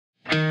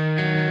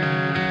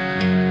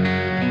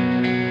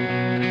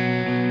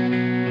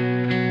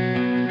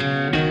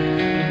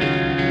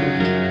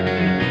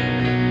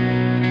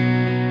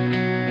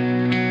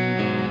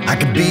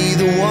could be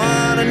the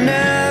one I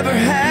never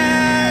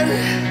had,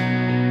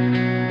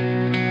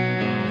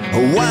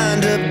 or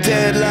wind up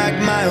dead like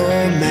my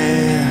old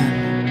man.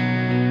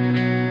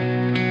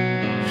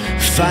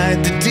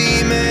 Fight the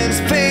demons,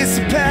 face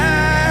the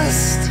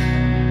past,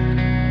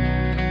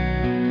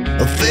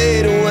 or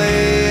fade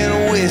away in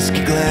a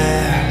whiskey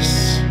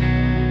glass,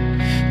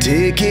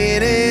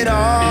 taking it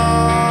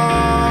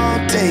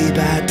all day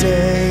by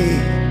day,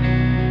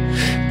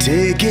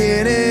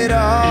 taking it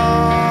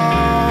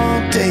all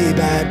day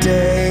by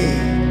day.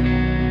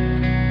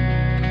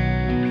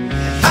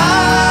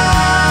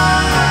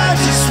 I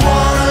just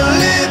wanna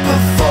live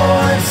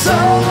before it's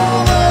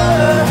over.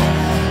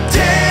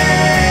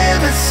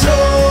 Damn, it's so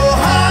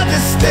hard to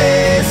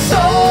stay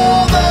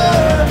sober.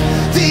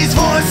 These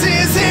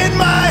voices in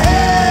my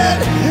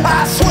head,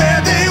 I swear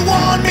they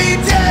want me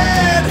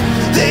dead.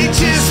 They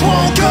just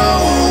won't go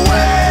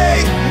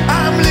away.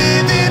 I'm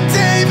living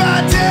day by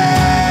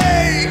day.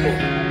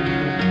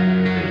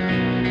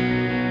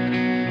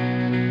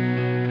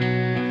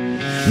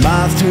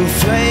 Moth to a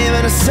flame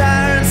and a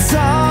siren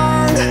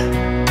song,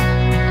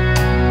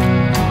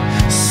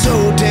 so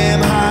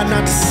damn hard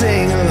not to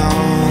sing